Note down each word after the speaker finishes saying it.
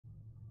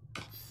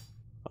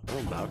Oh, they're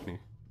on balcony.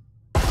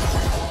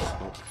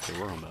 Oh, they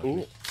were on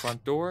balcony. Ooh,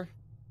 front door.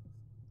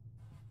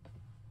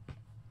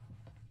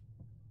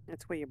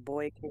 That's where your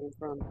boy came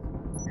from.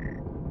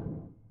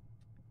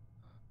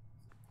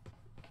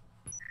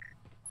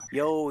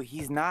 Yo,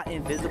 he's not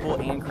invisible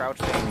and crouch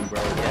banging, bro.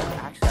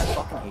 Yeah, actually, I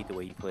fucking hate the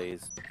way he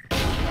plays.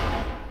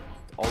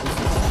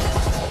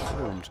 Always.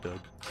 Room's dead.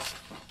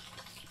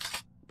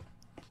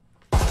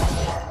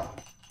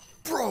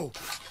 Bro!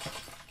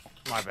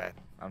 My bad.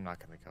 I'm not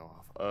gonna go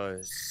off.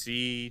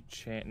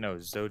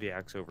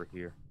 Zodiac's over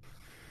here.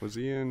 Was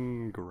he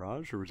in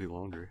garage or was he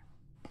laundry?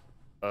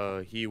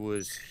 He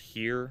was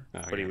here,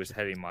 Oh, but he was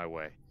heading my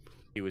way.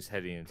 He was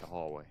heading into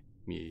hallway.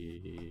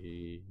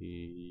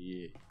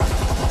 Yeah.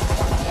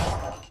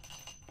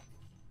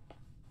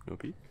 No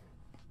peek?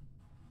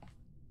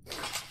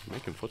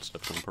 Making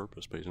footsteps on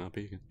purpose, but he's not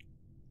peeking.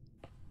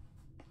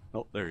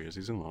 Oh, there he is.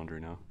 He's in laundry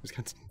now. He's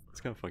got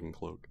a fucking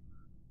cloak.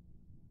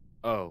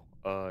 Oh,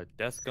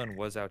 Death Gun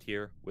was out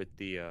here with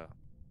the,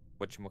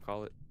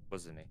 whatchamacallit?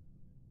 What's his name?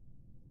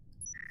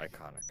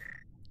 Iconic.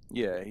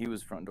 Yeah, he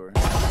was front door.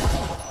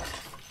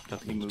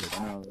 He moved.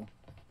 I know.